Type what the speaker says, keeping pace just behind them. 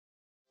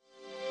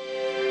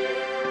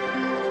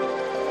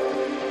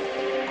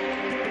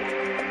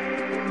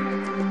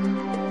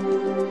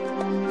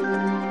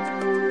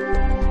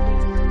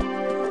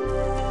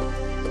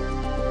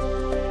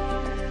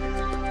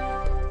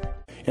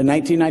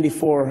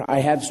1994, I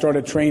had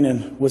started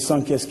training with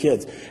Sunkist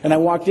Kids. And I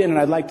walked in, and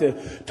I'd like to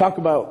talk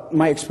about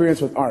my experience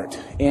with Art.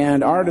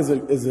 And Art is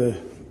a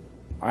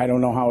I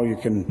don't know how you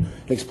can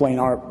explain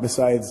Art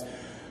besides,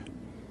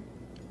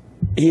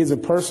 he is a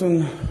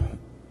person,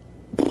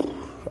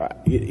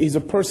 he's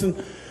a person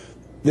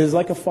that is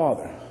like a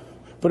father,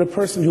 but a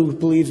person who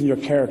believes in your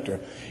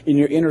character, in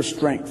your inner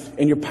strength,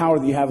 in your power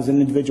that you have as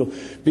an individual.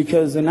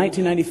 Because in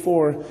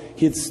 1994,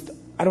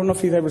 I don't know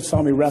if you've ever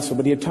saw me wrestle,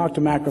 but he had talked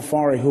to Matt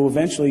Grafari, who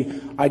eventually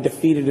I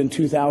defeated in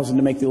 2000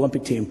 to make the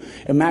Olympic team.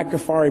 And Matt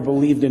Grafari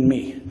believed in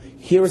me.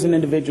 Here was an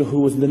individual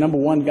who was the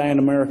 #1 guy in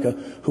America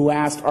who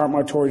asked Art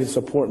Martori to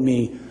support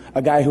me,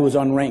 a guy who was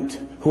unranked,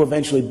 who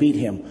eventually beat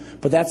him.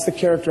 But that's the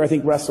character I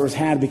think wrestlers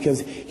had,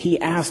 because he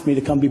asked me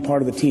to come be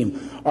part of the team.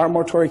 Art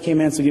Martori came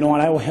in and said, you know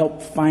what, I will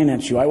help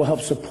finance you. I will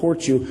help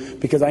support you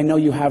because I know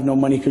you have no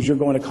money because you're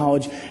going to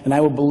college, and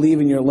I will believe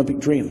in your Olympic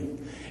dream.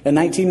 In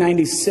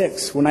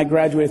 1996, when I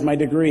graduated with my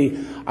degree,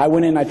 I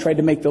went in and I tried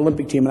to make the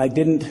Olympic team, and I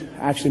didn't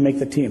actually make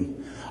the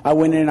team. I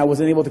went in and I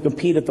wasn't able to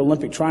compete at the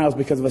Olympic trials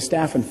because of a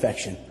staph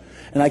infection.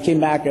 And I came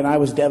back and I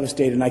was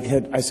devastated, and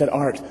I said,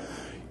 Art,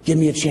 give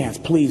me a chance,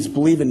 please,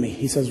 believe in me.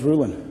 He says,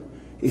 Rulon,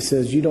 he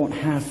says, you don't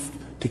have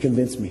to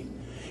convince me.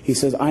 He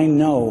says, I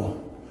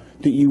know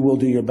that you will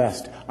do your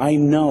best. I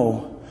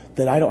know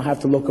that I don't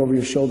have to look over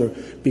your shoulder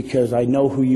because I know who you are.